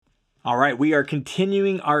All right, we are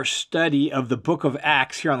continuing our study of the book of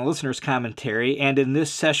Acts here on the Listener's Commentary, and in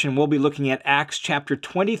this session we'll be looking at Acts chapter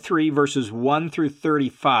 23, verses 1 through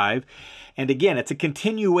 35. And again, it's a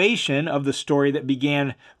continuation of the story that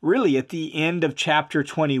began really at the end of chapter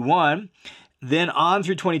 21, then on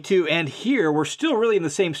through 22, and here we're still really in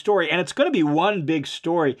the same story, and it's going to be one big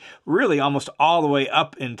story, really almost all the way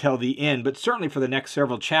up until the end, but certainly for the next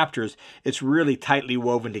several chapters, it's really tightly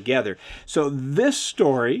woven together. So this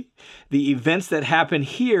story, the events that happen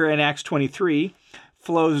here in Acts 23,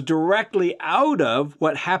 flows directly out of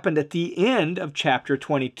what happened at the end of chapter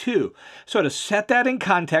 22. So to set that in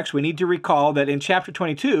context, we need to recall that in chapter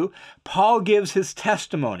 22, Paul gives his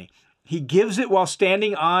testimony. He gives it while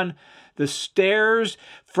standing on the stairs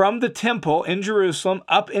from the temple in Jerusalem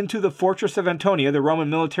up into the fortress of Antonia, the Roman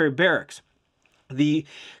military barracks. The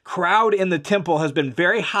crowd in the temple has been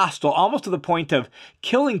very hostile, almost to the point of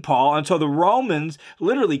killing Paul. And so the Romans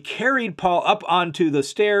literally carried Paul up onto the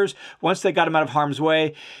stairs. Once they got him out of harm's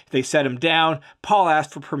way, they set him down. Paul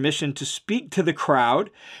asked for permission to speak to the crowd.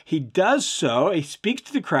 He does so. He speaks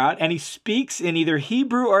to the crowd, and he speaks in either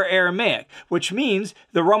Hebrew or Aramaic, which means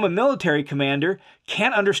the Roman military commander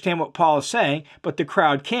can't understand what Paul is saying, but the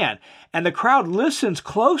crowd can. And the crowd listens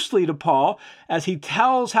closely to Paul as he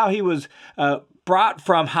tells how he was brought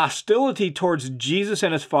from hostility towards Jesus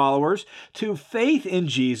and his followers to faith in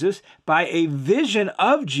Jesus by a vision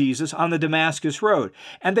of Jesus on the Damascus Road.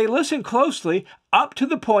 And they listen closely up to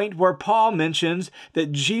the point where Paul mentions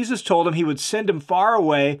that Jesus told him he would send him far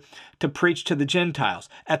away to preach to the Gentiles.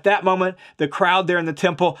 At that moment, the crowd there in the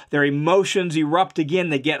temple, their emotions erupt again.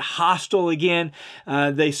 They get hostile again.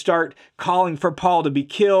 They start calling for Paul to be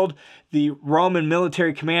killed. The Roman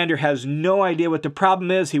military commander has no idea what the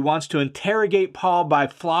problem is. He wants to interrogate Paul by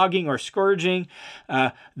flogging or scourging.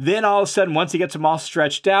 Then all of a sudden, once he gets them all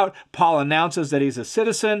stretched out, Paul announces that he's a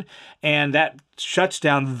citizen, and that shuts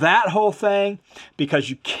down that whole thing because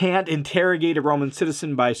you can't interrogate a Roman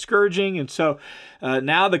citizen by scourging. And so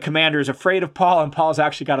now the commander is afraid of Paul, and Paul's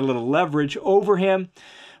actually got a little leverage over him.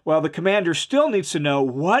 Well, the commander still needs to know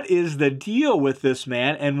what is the deal with this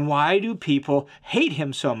man and why do people hate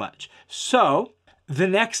him so much. So the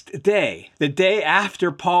next day, the day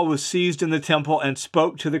after Paul was seized in the temple and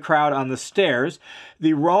spoke to the crowd on the stairs,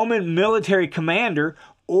 the Roman military commander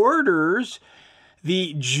orders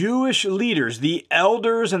the Jewish leaders, the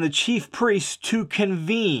elders and the chief priests to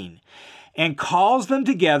convene and calls them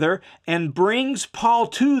together and brings Paul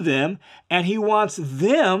to them, and he wants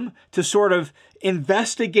them to sort of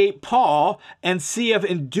investigate Paul and see if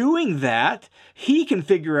in doing that, he can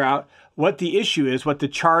figure out what the issue is, what the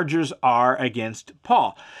charges are against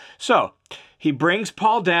Paul. So he brings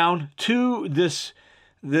Paul down to this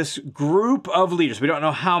group of leaders. We don't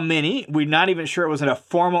know how many. We're not even sure it was in a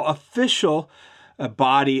formal official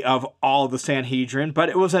body of all the Sanhedrin, but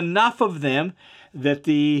it was enough of them that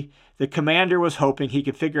the commander was hoping he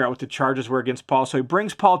could figure out what the charges were against Paul. So he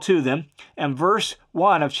brings Paul to them, and verse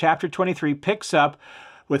 1 of chapter 23 picks up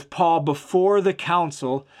with Paul before the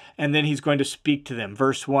council, and then he's going to speak to them.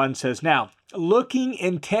 Verse 1 says, "Now, looking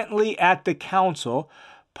intently at the council,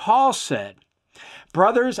 Paul said,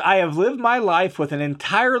 'Brothers, I have lived my life with an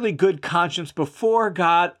entirely good conscience before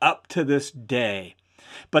God up to this day.'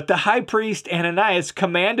 But the high priest Ananias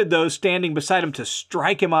commanded those standing beside him to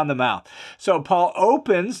strike him on the mouth." So Paul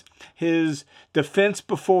opens his defense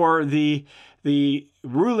before the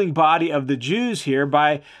ruling body of the Jews here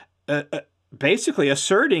by basically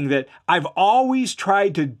asserting that I've always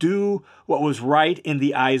tried to do what was right in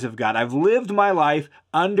the eyes of God. I've lived my life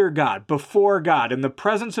under God, before God, in the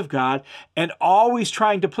presence of God, and always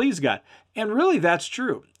trying to please God. And really that's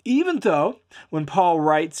true. Even though when Paul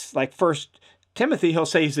writes like 1 Timothy, he'll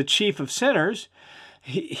say he's the chief of sinners.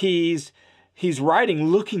 He's writing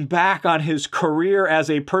looking back on his career as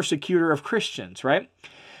a persecutor of Christians, right?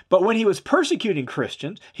 But when he was persecuting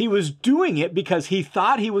Christians, he was doing it because he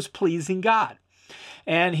thought he was pleasing God.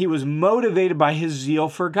 And he was motivated by his zeal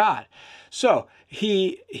for God. So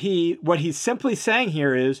what he's simply saying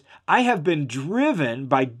here is, I have been driven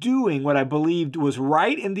by doing what I believed was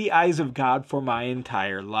right in the eyes of God for my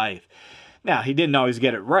entire life. Now, he didn't always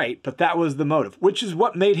get it right, but that was the motive, which is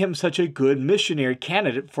what made him such a good missionary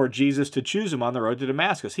candidate for Jesus to choose him on the road to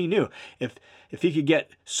Damascus. He knew if he could get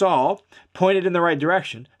Saul pointed in the right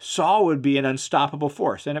direction, Saul would be an unstoppable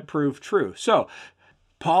force, and it proved true. So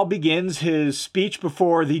Paul begins his speech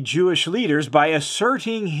before the Jewish leaders by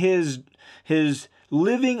asserting his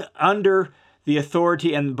living under the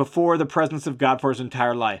authority and before the presence of God for his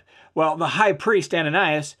entire life. Well, the high priest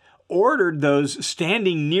Ananias ordered those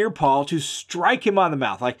standing near Paul to strike him on the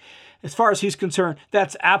mouth. Like As far as he's concerned,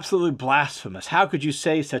 that's absolutely blasphemous. How could you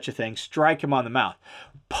say such a thing? Strike him on the mouth.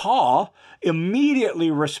 Paul immediately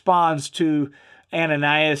responds to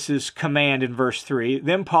Ananias' command in verse 3.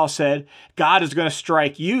 Then Paul said, God is going to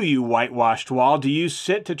strike you, you whitewashed wall. Do you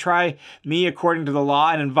sit to try me according to the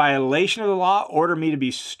law, and in violation of the law order me to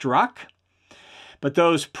be struck? But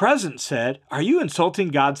those present said, are you insulting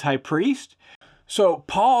God's high priest? So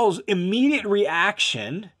Paul's immediate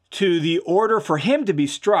reaction to the order for him to be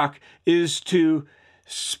struck is to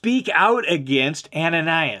speak out against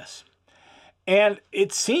Ananias. And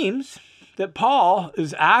it seems that Paul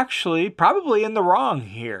is actually probably in the wrong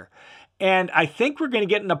here. And I think we're going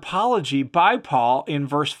to get an apology by Paul in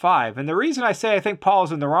verse 5. And the reason I say I think Paul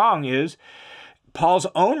is in the wrong is Paul's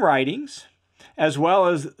own writings, as well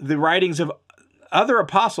as the writings of other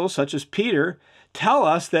apostles, such as Peter, tell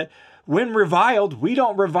us that when reviled, we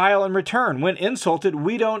don't revile in return. When insulted,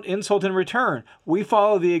 we don't insult in return. We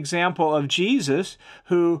follow the example of Jesus,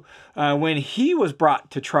 who, when he was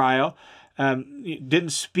brought to trial, didn't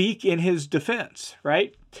speak in his defense,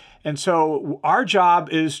 right? And so our job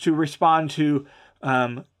is to respond to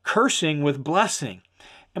cursing with blessing.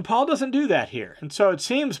 And Paul doesn't do that here. And so it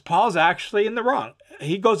seems Paul's actually in the wrong.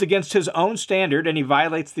 He goes against his own standard, and he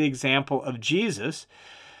violates the example of Jesus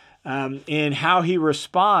in how he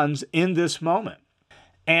responds in this moment.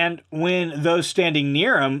 And when those standing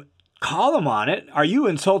near him call him on it, are you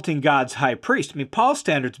insulting God's high priest? I mean, Paul's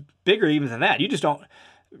standard's bigger even than that. You just don't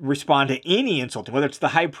respond to any insulting, whether it's the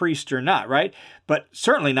high priest or not, right? But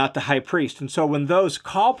certainly not the high priest. And so when those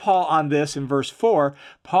call Paul on this in verse 4,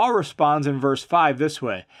 Paul responds in verse 5 this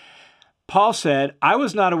way. Paul said, I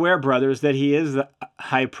was not aware, brothers, that he is the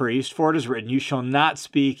high priest, for it is written, you shall not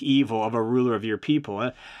speak evil of a ruler of your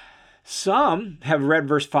people. Some have read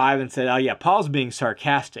verse 5 and said, oh yeah, Paul's being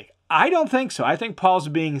sarcastic. I don't think so. I think Paul's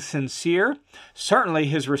being sincere. Certainly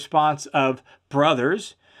his response of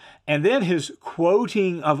brothers, and then his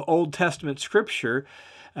quoting of Old Testament scripture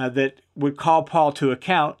that would call Paul to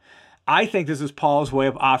account. I think this is Paul's way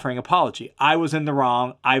of offering apology. I was in the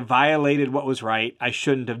wrong. I violated what was right. I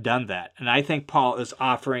shouldn't have done that. And I think Paul is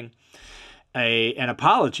offering an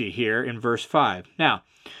apology here in verse 5. Now,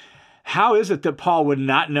 how is it that Paul would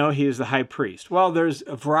not know he is the high priest? Well, there's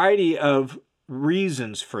a variety of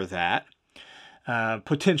reasons for that,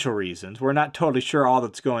 potential reasons. We're not totally sure all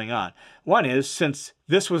that's going on. One is, since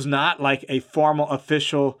this was not like a formal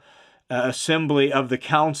official assembly of the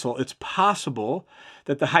council, it's possible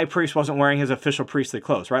that the high priest wasn't wearing his official priestly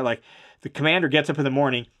clothes, right? Like the commander gets up in the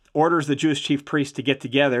morning, orders the Jewish chief priest to get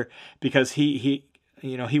together because he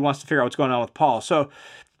wants to figure out what's going on with Paul. So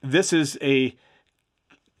this is a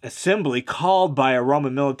assembly called by a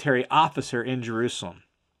Roman military officer in Jerusalem.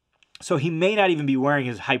 So he may not even be wearing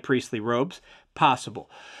his high priestly robes. Possible.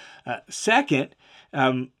 Second,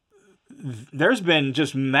 there's been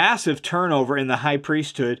just massive turnover in the high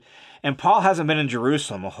priesthood, and Paul hasn't been in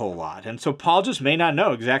Jerusalem a whole lot. And so Paul just may not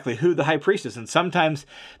know exactly who the high priest is. And sometimes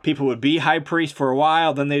people would be high priest for a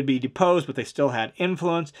while, then they'd be deposed, but they still had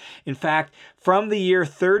influence. In fact, from the year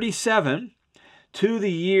 37 to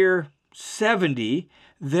the year 70,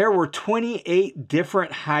 there were 28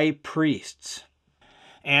 different high priests.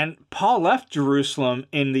 And Paul left Jerusalem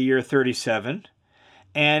in the year 37,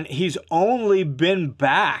 and he's only been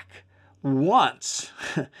back once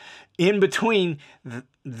in between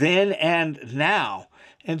then and now.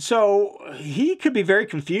 And so he could be very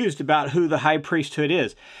confused about who the high priesthood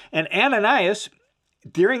is. And Ananias,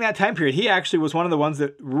 during that time period, he actually was one of the ones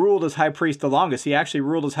that ruled as high priest the longest. He actually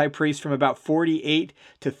ruled as high priest from about 48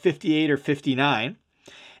 to 58 or 59.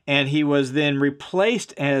 And he was then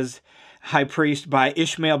replaced as high priest by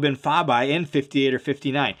Ishmael ben Fabai in 58 or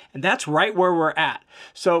 59. And that's right where we're at.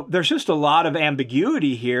 So there's just a lot of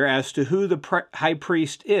ambiguity here as to who the high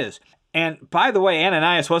priest is. And by the way,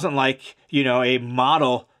 Ananias wasn't like, a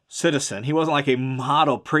model citizen. He wasn't like a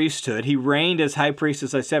model priesthood. He reigned as high priest,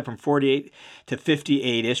 as I said, from 48 to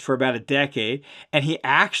 58-ish for about a decade. And he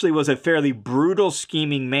actually was a fairly brutal,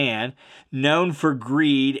 scheming man known for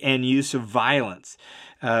greed and use of violence.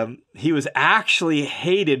 He was actually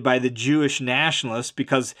hated by the Jewish nationalists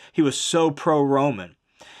because he was so pro-Roman.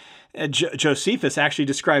 Josephus actually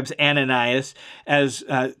describes Ananias as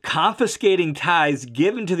confiscating tithes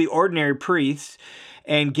given to the ordinary priests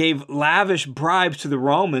and gave lavish bribes to the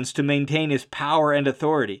Romans to maintain his power and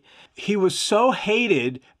authority. He was so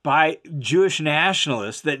hated by Jewish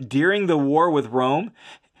nationalists that during the war with Rome,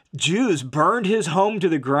 Jews burned his home to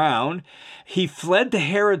the ground. He fled to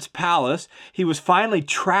Herod's palace. He was finally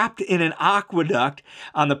trapped in an aqueduct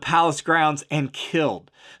on the palace grounds and killed.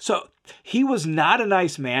 So he was not a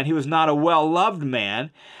nice man. He was not a well-loved man.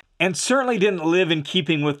 and certainly didn't live in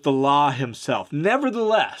keeping with the law himself.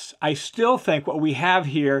 Nevertheless, I still think what we have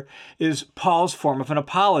here is Paul's form of an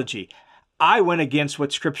apology. I went against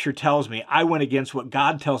what Scripture tells me. I went against what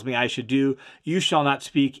God tells me I should do. You shall not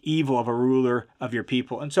speak evil of a ruler of your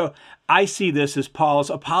people. And so I see this as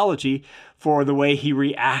Paul's apology for the way he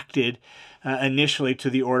reacted initially to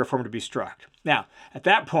the order for him to be struck. Now, at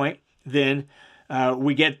that point, then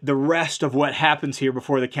we get the rest of what happens here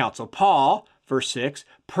before the council. Paul, verse 6,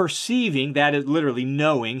 perceiving, that is literally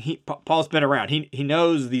knowing. Paul's been around. He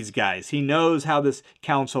knows these guys. He knows how this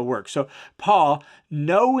council works. So Paul,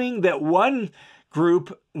 knowing that one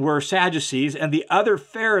group were Sadducees and the other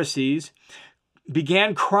Pharisees,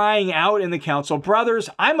 began crying out in the council, "Brothers,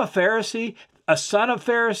 I'm a Pharisee, a son of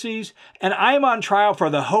Pharisees, and I am on trial for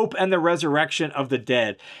the hope and the resurrection of the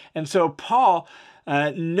dead." And so Paul,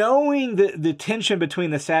 knowing the tension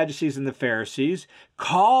between the Sadducees and the Pharisees,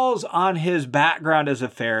 calls on his background as a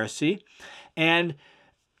Pharisee and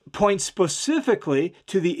points specifically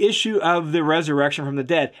to the issue of the resurrection from the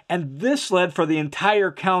dead. And this led for the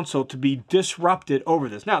entire council to be disrupted over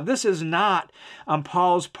this. Now, this is not, on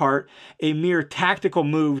Paul's part, a mere tactical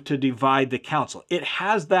move to divide the council. It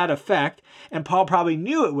has that effect, and Paul probably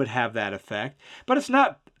knew it would have that effect, but it's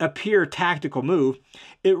not a pure tactical move.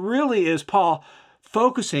 It really is Paul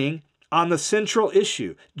focusing on the central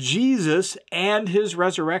issue, Jesus and his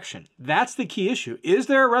resurrection. That's the key issue. Is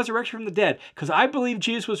there a resurrection from the dead? Because I believe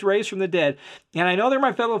Jesus was raised from the dead, and I know they're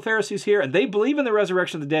my fellow Pharisees here, and they believe in the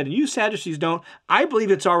resurrection of the dead, and you Sadducees don't. I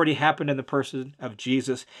believe it's already happened in the person of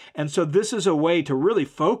Jesus, and so this is a way to really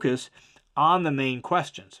focus on the main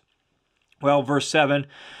questions. Well, verse 7,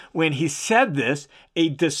 when he said this, a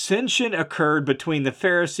dissension occurred between the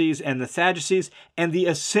Pharisees and the Sadducees, and the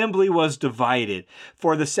assembly was divided.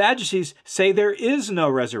 For the Sadducees say there is no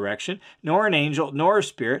resurrection, nor an angel, nor a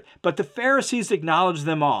spirit, but the Pharisees acknowledge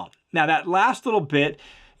them all. Now, that last little bit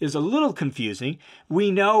is a little confusing. We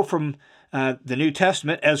know from the New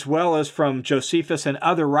Testament, as well as from Josephus and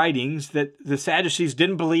other writings, that the Sadducees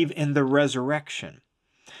didn't believe in the resurrection.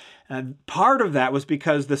 Part of that was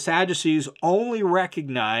because the Sadducees only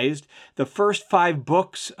recognized the first 5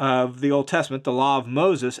 books of the Old Testament, the Law of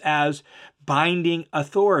Moses, as binding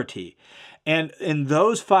authority. And in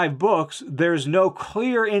those 5 books, there's no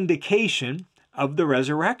clear indication of the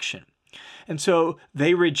resurrection. And so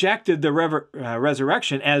they rejected the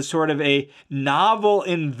resurrection as sort of a novel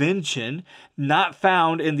invention not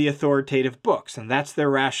found in the authoritative books. And that's their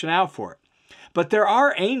rationale for it. But there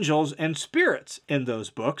are angels and spirits in those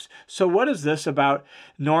books. So what is this about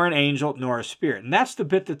nor an angel nor a spirit? And that's the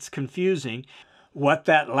bit that's confusing, what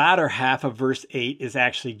that latter half of verse 8 is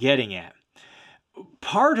actually getting at.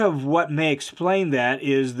 Part of what may explain that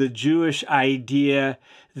is the Jewish idea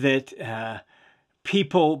that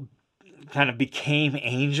people kind of became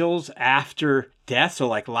angels after death. So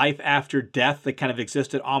like life after death that kind of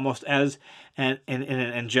existed almost as in an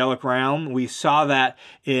angelic realm. We saw that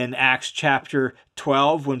in Acts chapter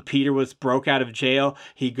 12 when Peter broke out of jail.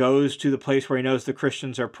 He goes to the place where he knows the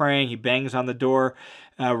Christians are praying. He bangs on the door.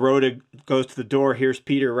 Rhoda goes to the door, hears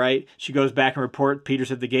Peter, right? She goes back and reports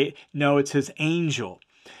Peter's at the gate. No, it's his angel.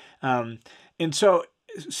 And so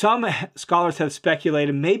some scholars have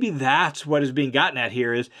speculated maybe that's what is being gotten at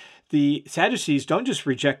here is the Sadducees don't just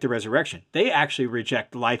reject the resurrection. They actually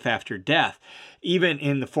reject life after death, even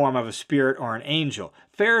in the form of a spirit or an angel.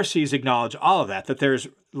 Pharisees acknowledge all of that there's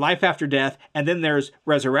life after death, and then there's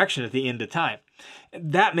resurrection at the end of time.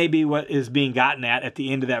 That may be what is being gotten at the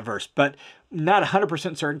end of that verse, but not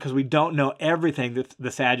 100% certain because we don't know everything that the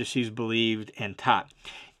Sadducees believed and taught.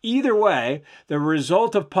 Either way, the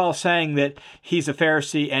result of Paul saying that he's a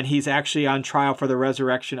Pharisee and he's actually on trial for the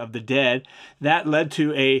resurrection of the dead, that led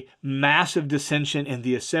to a massive dissension in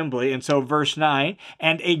the assembly. And so verse 9,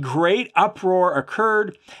 and a great uproar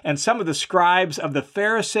occurred, and some of the scribes of the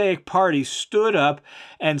Pharisaic party stood up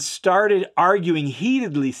and started arguing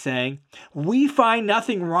heatedly, saying, "We find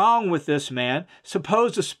nothing wrong with this man.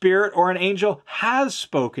 Suppose a spirit or an angel has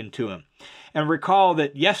spoken to him." And recall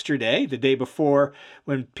that yesterday, the day before,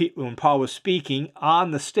 when Paul was speaking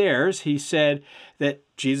on the stairs, he said that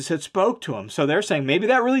Jesus had spoke to him. So they're saying maybe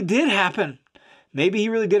that really did happen. Maybe he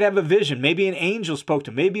really did have a vision. Maybe an angel spoke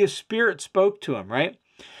to him. Maybe a spirit spoke to him, right?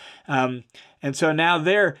 And so now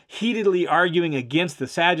they're heatedly arguing against the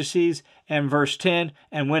Sadducees. And verse 10,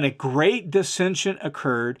 and when a great dissension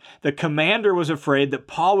occurred, the commander was afraid that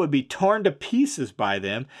Paul would be torn to pieces by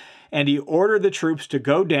them, and he ordered the troops to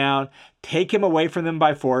go down, take him away from them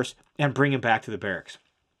by force, and bring him back to the barracks.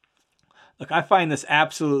 Look, I find this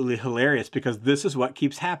absolutely hilarious because this is what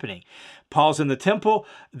keeps happening. Paul's in the temple.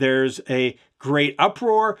 There's a great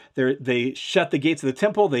uproar. They shut the gates of the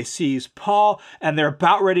temple. They seize Paul, and they're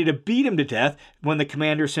about ready to beat him to death when the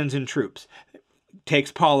commander sends in troops.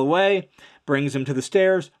 Takes Paul away, brings him to the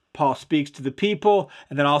stairs. Paul speaks to the people,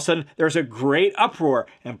 and then all of a sudden there's a great uproar,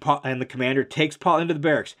 and the commander takes Paul into the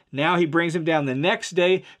barracks. Now he brings him down the next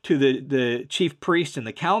day to the chief priest and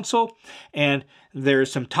the council, and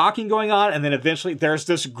there's some talking going on, and then eventually there's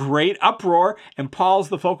this great uproar, and Paul's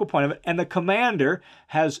the focal point of it, and the commander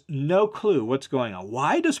has no clue what's going on.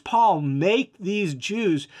 Why does Paul make these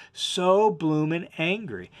Jews so bloomin'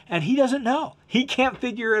 angry? And he doesn't know. He can't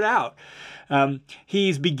figure it out.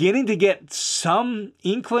 He's beginning to get some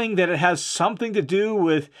inkling that it has something to do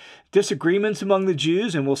with disagreements among the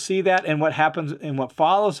Jews, and we'll see that in what happens and what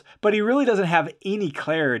follows, but he really doesn't have any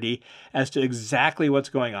clarity as to exactly what's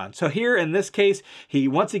going on. So here in this case, he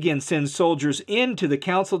once again sends soldiers into the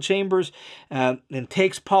council chambers and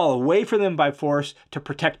takes Paul away from them by force to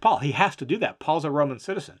protect Paul. He has to do that. Paul's a Roman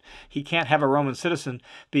citizen. He can't have a Roman citizen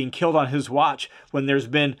being killed on his watch when there's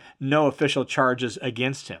been no official charges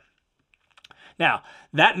against him. Now,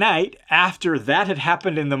 that night, after that had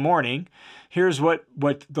happened in the morning, here's what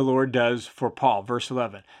the Lord does for Paul. Verse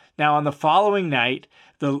 11. Now, on the following night,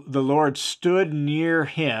 the Lord stood near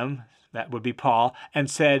him, that would be Paul, and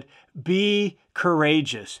said, "Be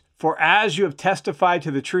courageous, for as you have testified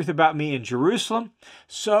to the truth about me in Jerusalem,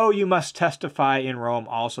 so you must testify in Rome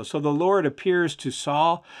also." So the Lord appears to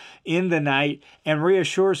Saul in the night and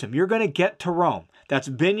reassures him, you're going to get to Rome. That's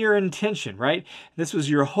been your intention, right? This was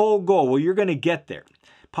your whole goal. Well, you're going to get there.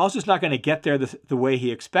 Paul's just not going to get there the way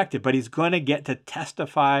he expected, but he's going to get to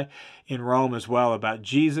testify in Rome as well about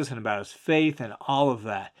Jesus and about his faith and all of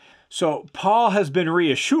that. So Paul has been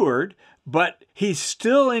reassured, but he's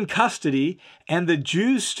still in custody, and the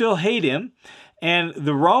Jews still hate him, and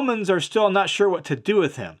the Romans are still not sure what to do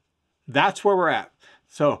with him. That's where we're at.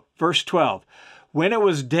 So, verse 12. When it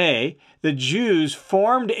was day, the Jews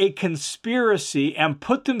formed a conspiracy and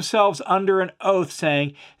put themselves under an oath,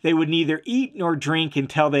 saying they would neither eat nor drink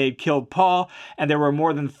until they had killed Paul. And there were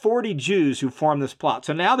more than 40 Jews who formed this plot.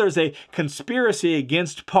 So now there's a conspiracy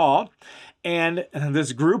against Paul. And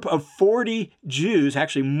this group of 40 Jews,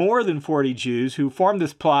 actually more than 40 Jews who formed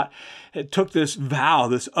this plot, took this vow,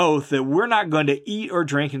 this oath that we're not going to eat or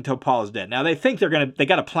drink until Paul is dead. Now they think they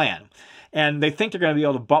got a plan. And they think they're going to be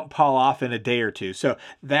able to bump Paul off in a day or two. So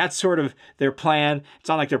that's sort of their plan. It's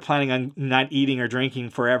not like they're planning on not eating or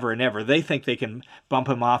drinking forever and ever. They think they can bump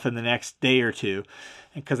him off in the next day or two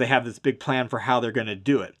because they have this big plan for how they're going to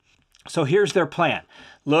do it. So here's their plan.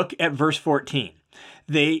 Look at verse 14.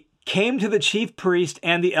 They came to the chief priest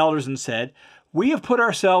and the elders and said, "We have put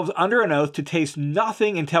ourselves under an oath to taste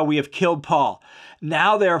nothing until we have killed Paul.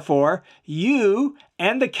 Now, therefore, you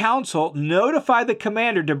and the council notify the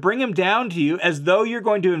commander to bring him down to you as though you're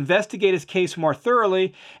going to investigate his case more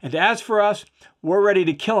thoroughly. And as for us, we're ready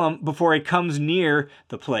to kill him before he comes near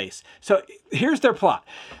the place." So here's their plot.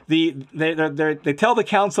 They tell the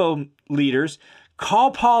council leaders,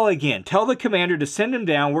 "Call Paul again. Tell the commander to send him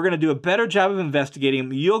down. We're going to do a better job of investigating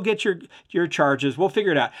him. You'll get your charges. We'll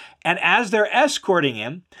figure it out." And as they're escorting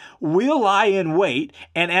him, we'll lie in wait.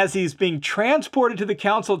 And as he's being transported to the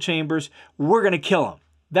council chambers, we're going to kill him.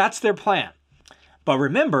 That's their plan. But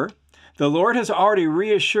remember, the Lord has already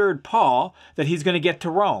reassured Paul that he's going to get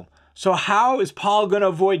to Rome. So how is Paul going to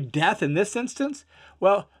avoid death in this instance?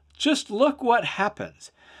 Well, just look what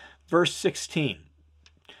happens. Verse 16.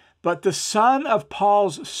 But the son of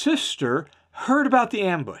Paul's sister heard about the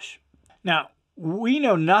ambush. Now, we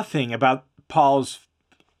know nothing about Paul's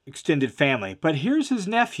extended family, but here's his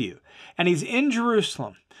nephew, and he's in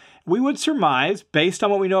Jerusalem. We would surmise, based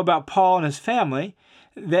on what we know about Paul and his family,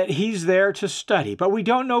 that he's there to study, but we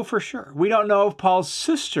don't know for sure. We don't know if Paul's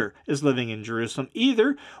sister is living in Jerusalem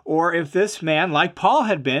either, or if this man, like Paul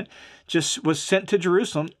had been, just was sent to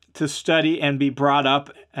Jerusalem to study and be brought up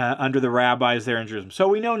under the rabbis there in Jerusalem. So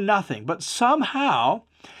we know nothing, but somehow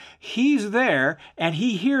he's there and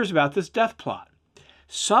he hears about this death plot.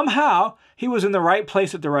 Somehow he was in the right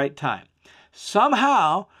place at the right time.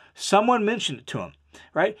 Somehow someone mentioned it to him,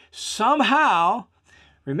 right? Somehow,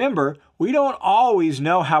 remember, we don't always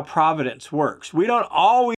know how providence works. We don't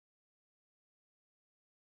always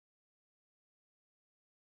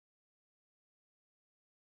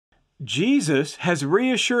Jesus has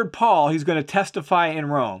reassured Paul he's going to testify in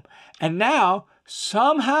Rome. And now,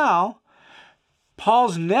 somehow,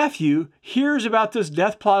 Paul's nephew hears about this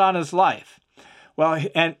death plot on his life. Well,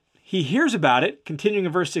 and he hears about it, continuing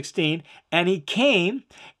in verse 16, and he came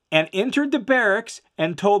and entered the barracks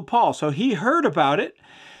and told Paul. So he heard about it.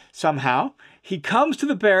 somehow, he comes to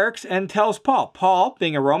the barracks and tells Paul. Paul,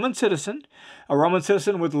 being a Roman citizen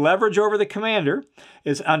with leverage over the commander,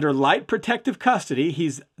 is under light protective custody.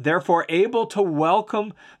 He's therefore able to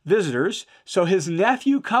welcome visitors. So his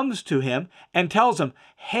nephew comes to him and tells him,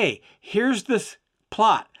 hey, here's this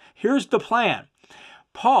plot. Here's the plan.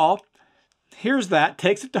 Paul hears that,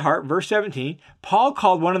 takes it to heart. Verse 17, Paul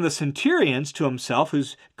called one of the centurions to himself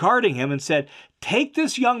who's guarding him and said, take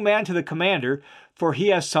this young man to the commander, for he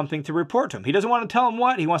has something to report to him. He doesn't want to tell him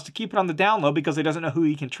what. He wants to keep it on the down low because he doesn't know who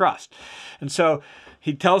he can trust. And so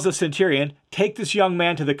he tells the centurion, take this young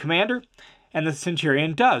man to the commander, and the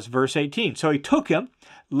centurion does. Verse 18, so he took him,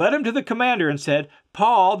 led him to the commander and said,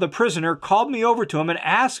 Paul, the prisoner, called me over to him and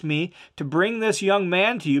asked me to bring this young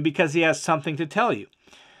man to you because he has something to tell you.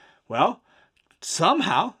 Well,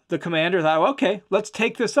 somehow the commander thought, okay, let's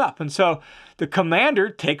take this up. And so the commander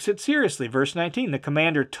takes it seriously. Verse 19, the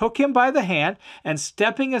commander took him by the hand and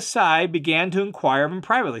stepping aside began to inquire of him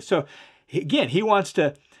privately. So again,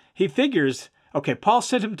 he figures, okay, Paul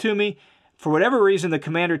sent him to me. For whatever reason, the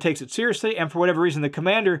commander takes it seriously. And for whatever reason, the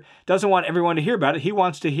commander doesn't want everyone to hear about it. He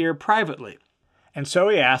wants to hear privately. And so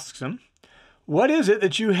he asks him, what is it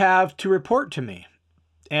that you have to report to me?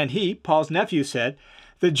 And he, Paul's nephew, said,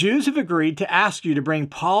 the Jews have agreed to ask you to bring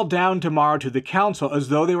Paul down tomorrow to the council as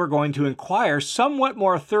though they were going to inquire somewhat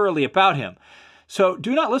more thoroughly about him. So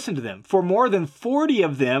do not listen to them, for more than 40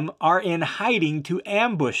 of them are in hiding to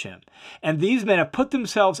ambush him. And these men have put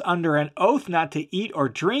themselves under an oath not to eat or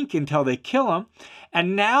drink until they kill him.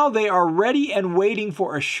 And now they are ready and waiting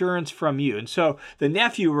for assurance from you. And so the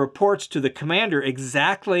nephew reports to the commander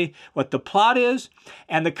exactly what the plot is,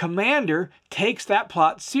 and the commander takes that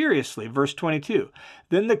plot seriously. Verse 22.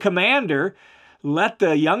 Then the commander let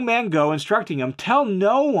the young man go, instructing him, tell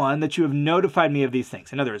no one that you have notified me of these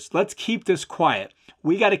things. In other words, let's keep this quiet.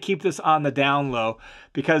 We got to keep this on the down low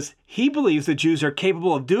because he believes the Jews are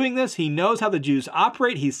capable of doing this. He knows how the Jews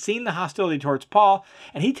operate. He's seen the hostility towards Paul,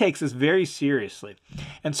 and he takes this very seriously.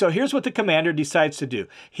 And so here's what the commander decides to do.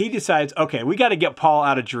 He decides, okay, we got to get Paul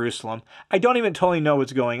out of Jerusalem. I don't even totally know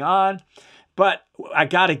what's going on, but I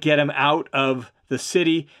got to get him out of the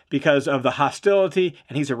city because of the hostility,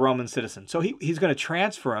 and he's a Roman citizen. So he's going to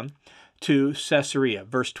transfer him to Caesarea,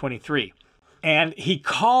 verse 23. And he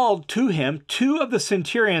called to him 2 of the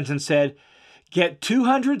centurions and said, get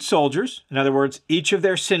 200 soldiers. In other words, each of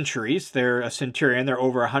their centuries, they're a centurion, they're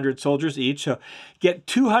over 100 soldiers each. So get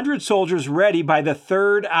 200 soldiers ready by the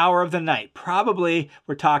 3rd hour of the night. Probably,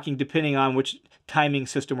 we're talking depending on which timing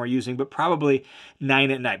system we're using, but probably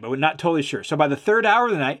 9 at night, but we're not totally sure. So by the 3rd hour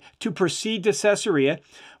of the night, to proceed to Caesarea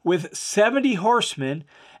with 70 horsemen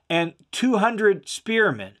and 200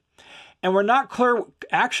 spearmen. And we're not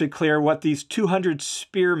actually clear what these 200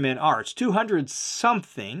 spearmen are. It's 200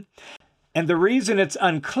 something. And the reason it's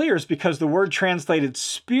unclear is because the word translated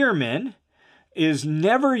spearmen is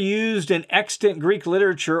never used in extant Greek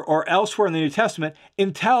literature or elsewhere in the New Testament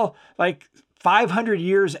until 500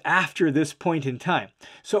 years after this point in time.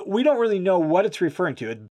 So we don't really know what it's referring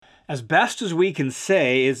to. As best as we can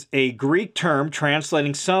say is a Greek term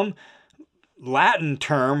translating some Latin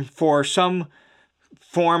term for some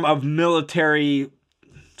form of military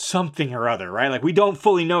something or other, right? We don't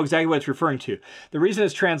fully know exactly what it's referring to. The reason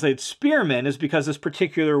it's translated spearmen is because this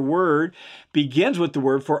particular word begins with the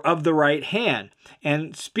word for of the right hand.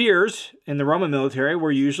 And spears in the Roman military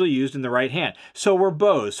were usually used in the right hand. So were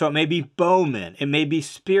bows. So it may be bowmen. It may be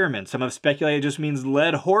spearmen. Some have speculated it just means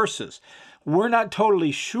led horses. We're not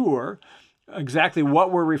totally sure exactly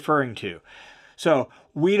what we're referring to. So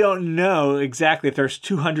we don't know exactly if there's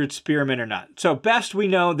 200 spearmen or not. So best we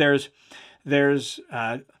know there's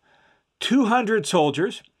 200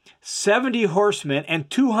 soldiers, 70 horsemen, and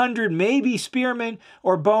 200 maybe spearmen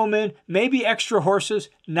or bowmen, maybe extra horses,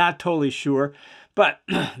 not totally sure. But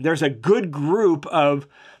there's a good group of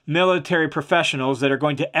military professionals that are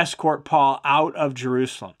going to escort Paul out of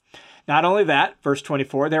Jerusalem. Not only that, verse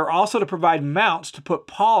 24, they were also to provide mounts to put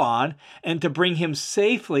Paul on and to bring him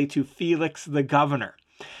safely to Felix the governor.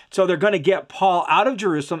 So they're going to get Paul out of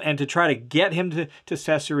Jerusalem and to try to get him to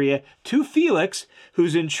Caesarea to Felix,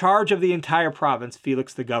 who's in charge of the entire province,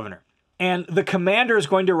 Felix the governor. And the commander is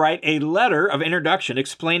going to write a letter of introduction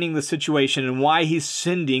explaining the situation and why he's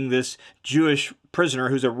sending this Jewish prisoner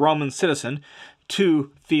who's a Roman citizen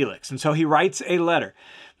to Felix. And so he writes a letter.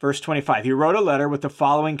 Verse 25, he wrote a letter with the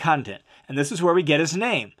following content. And this is where we get his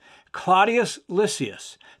name. Claudius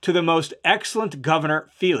Lysias, to the most excellent governor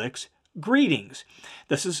Felix, greetings.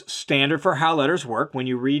 This is standard for how letters work. When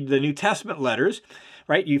you read the New Testament letters,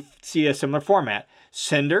 right, you see a similar format.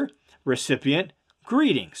 Sender, recipient,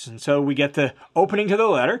 greetings. And so we get the opening to the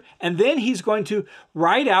letter, and then he's going to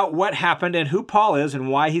write out what happened and who Paul is and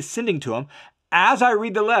why he's sending to him. As I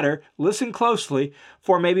read the letter, listen closely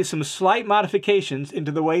for maybe some slight modifications into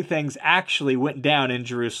the way things actually went down in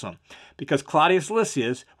Jerusalem, because Claudius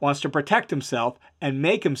Lysias wants to protect himself and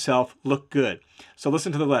make himself look good. So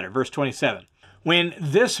listen to the letter, verse 27. When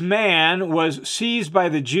this man was seized by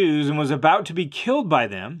the Jews and was about to be killed by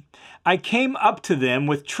them, I came up to them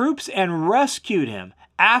with troops and rescued him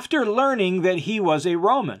after learning that he was a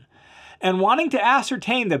Roman. And wanting to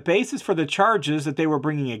ascertain the basis for the charges that they were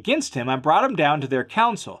bringing against him, I brought him down to their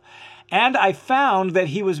council. And I found that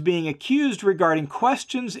he was being accused regarding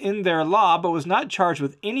questions in their law, but was not charged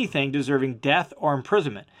with anything deserving death or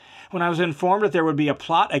imprisonment. When I was informed that there would be a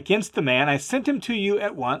plot against the man, I sent him to you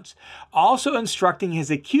at once, also instructing his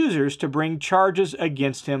accusers to bring charges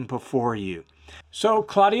against him before you. So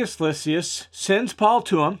Claudius Lysias sends Paul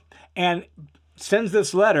to him and sends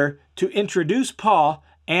this letter to introduce Paul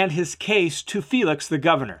and his case to Felix the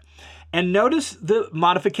governor. And notice the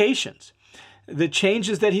modifications, the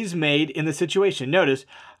changes that he's made in the situation. Notice,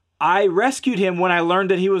 I rescued him when I learned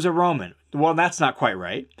that he was a Roman. Well, that's not quite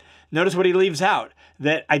right. Notice what he leaves out,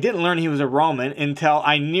 that I didn't learn he was a Roman until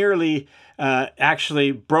I nearly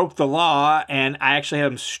actually broke the law, and I actually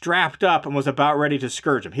had him strapped up and was about ready to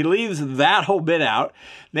scourge him. He leaves that whole bit out,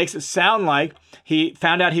 makes it sound like he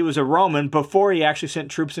found out he was a Roman before he actually sent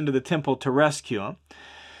troops into the temple to rescue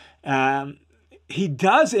him. He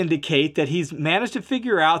does indicate that he's managed to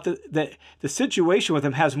figure out that the situation with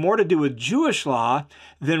him has more to do with Jewish law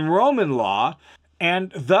than Roman law,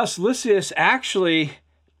 and thus Lysias actually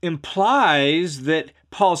implies that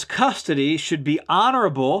Paul's custody should be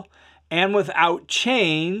honorable and without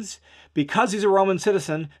chains because he's a Roman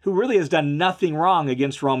citizen who really has done nothing wrong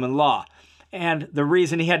against Roman law. And the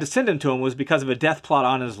reason he had to send him to him was because of a death plot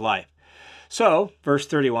on his life. So, verse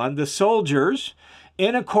 31, the soldiers,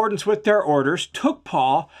 in accordance with their orders, took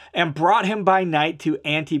Paul and brought him by night to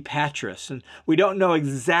Antipatris. And we don't know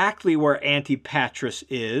exactly where Antipatris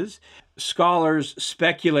is. Scholars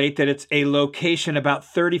speculate that it's a location about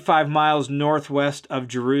 35 miles northwest of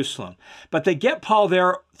Jerusalem. But they get Paul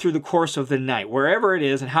there through the course of the night, wherever it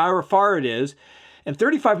is and however far it is. And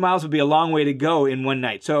 35 miles would be a long way to go in one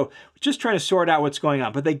night. So we're just trying to sort out what's going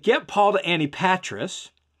on. But they get Paul to Antipatris.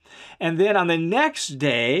 And then on the next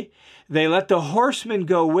day, they let the horsemen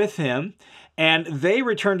go with him, and they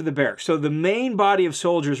return to the barracks. So the main body of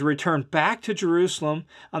soldiers return back to Jerusalem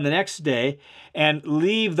on the next day and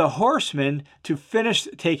leave the horsemen to finish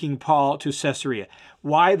taking Paul to Caesarea.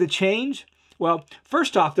 Why the change? Well,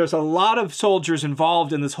 first off, there's a lot of soldiers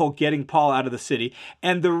involved in this whole getting Paul out of the city.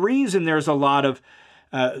 And the reason there's a lot of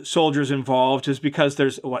soldiers involved is because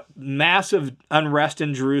there's massive unrest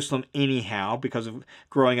in Jerusalem anyhow because of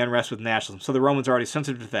growing unrest with nationalism. So the Romans are already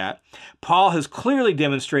sensitive to that. Paul has clearly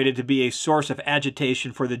demonstrated to be a source of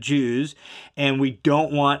agitation for the Jews, and we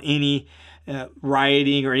don't want any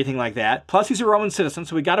rioting or anything like that. Plus, he's a Roman citizen,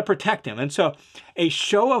 so we got to protect him. And so a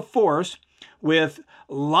show of force with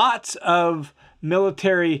lots of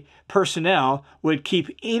military personnel would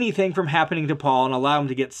keep anything from happening to Paul and allow him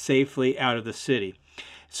to get safely out of the city.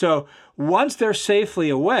 So once they're safely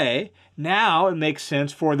away, now it makes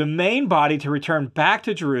sense for the main body to return back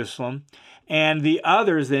to Jerusalem and the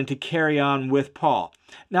others then to carry on with Paul.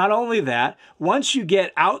 Not only that, once you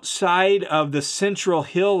get outside of the central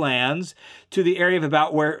hill lands to the area of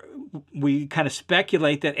about where we kind of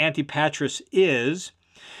speculate that Antipatris is,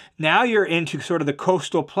 now you're into sort of the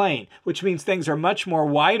coastal plain, which means things are much more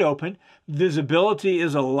wide open. Visibility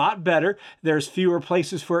is a lot better. There's fewer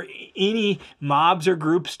places for any mobs or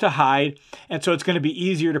groups to hide. And so it's going to be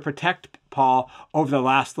easier to protect Paul over the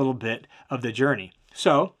last little bit of the journey.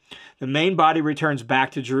 So the main body returns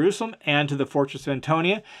back to Jerusalem and to the fortress of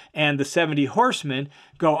Antonia, and the 70 horsemen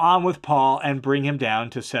go on with Paul and bring him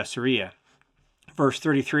down to Caesarea. Verse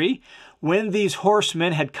 33, when these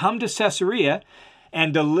horsemen had come to Caesarea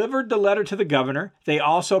and delivered the letter to the governor, they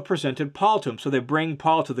also presented Paul to him. So they bring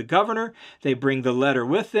Paul to the governor, they bring the letter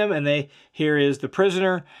with them, and here is the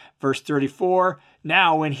prisoner. Verse 34,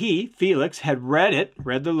 now when he, Felix, had read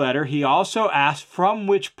the letter, he also asked from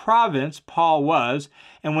which province Paul was,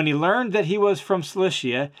 and when he learned that he was from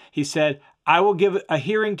Cilicia, he said, I will give a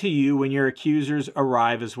hearing to you when your accusers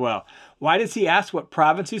arrive as well. Why does he ask what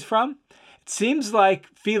province he's from? It seems like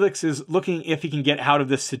Felix is looking if he can get out of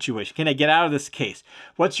this situation. Can I get out of this case?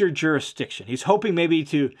 What's your jurisdiction? He's hoping maybe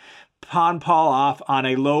to pawn Paul off on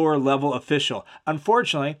a lower level official.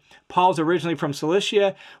 Unfortunately, Paul's originally from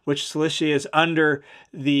Cilicia, which Cilicia is under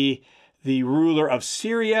the the ruler of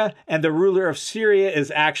Syria, and the ruler of Syria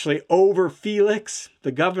is actually over Felix,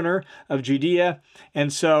 the governor of Judea.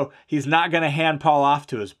 And so he's not going to hand Paul off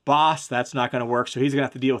to his boss. That's not going to work. So he's going to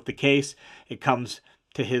have to deal with the case. It comes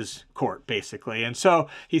to his court, basically. And so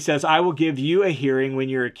he says, I will give you a hearing when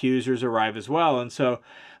your accusers arrive as well. And so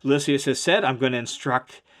Lysias has said, I'm going to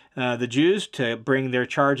instruct the Jews to bring their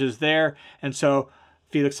charges there. And so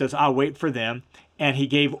Felix says, I'll wait for them. And he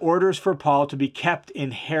gave orders for Paul to be kept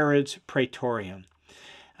in Herod's praetorium.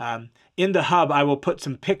 In the hub, I will put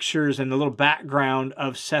some pictures and a little background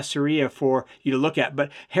of Caesarea for you to look at.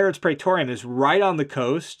 But Herod's praetorium is right on the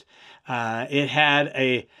coast. It had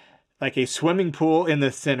a swimming pool in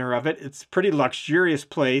the center of it. It's a pretty luxurious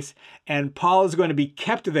place. And Paul is going to be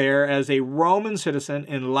kept there as a Roman citizen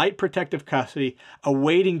in light protective custody,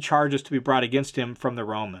 awaiting charges to be brought against him from the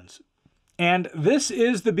Romans. And this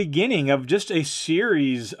is the beginning of just a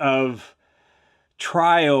series of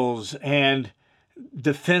trials and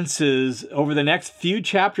defenses over the next few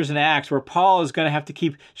chapters in Acts, where Paul is going to have to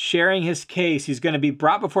keep sharing his case. He's going to be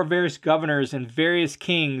brought before various governors and various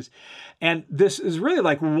kings. And this is really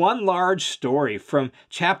like one large story from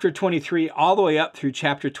chapter 23 all the way up through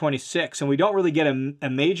chapter 26. And we don't really get a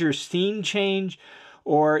major scene change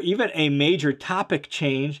or even a major topic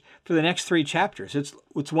change for the next 3 chapters. It's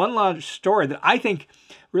one large story that I think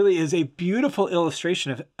really is a beautiful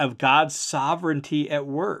illustration of God's sovereignty at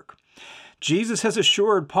work. Jesus has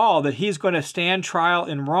assured Paul that he's going to stand trial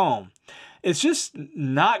in Rome. It's just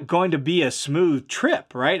not going to be a smooth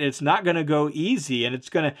trip, right? It's not going to go easy, and it's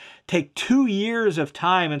going to take 2 years of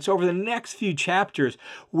time. And so over the next few chapters,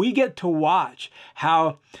 we get to watch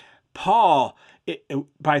how Paul,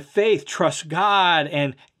 by faith, trusts God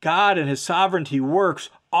and his sovereignty works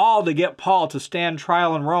all to get Paul to stand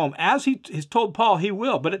trial in Rome. As he's told Paul he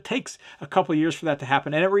will, but it takes a couple of years for that to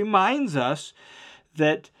happen. And it reminds us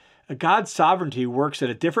that God's sovereignty works at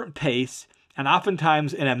a different pace and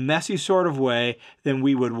oftentimes in a messy sort of way than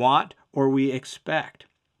we would want or we expect.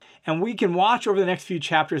 And we can watch over the next few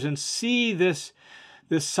chapters and see this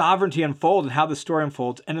sovereignty unfold and how the story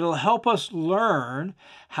unfolds, and it'll help us learn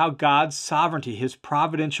how God's sovereignty, his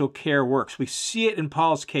providential care works. We see it in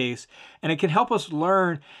Paul's case, and it can help us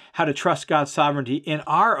learn how to trust God's sovereignty in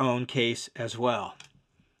our own case as well.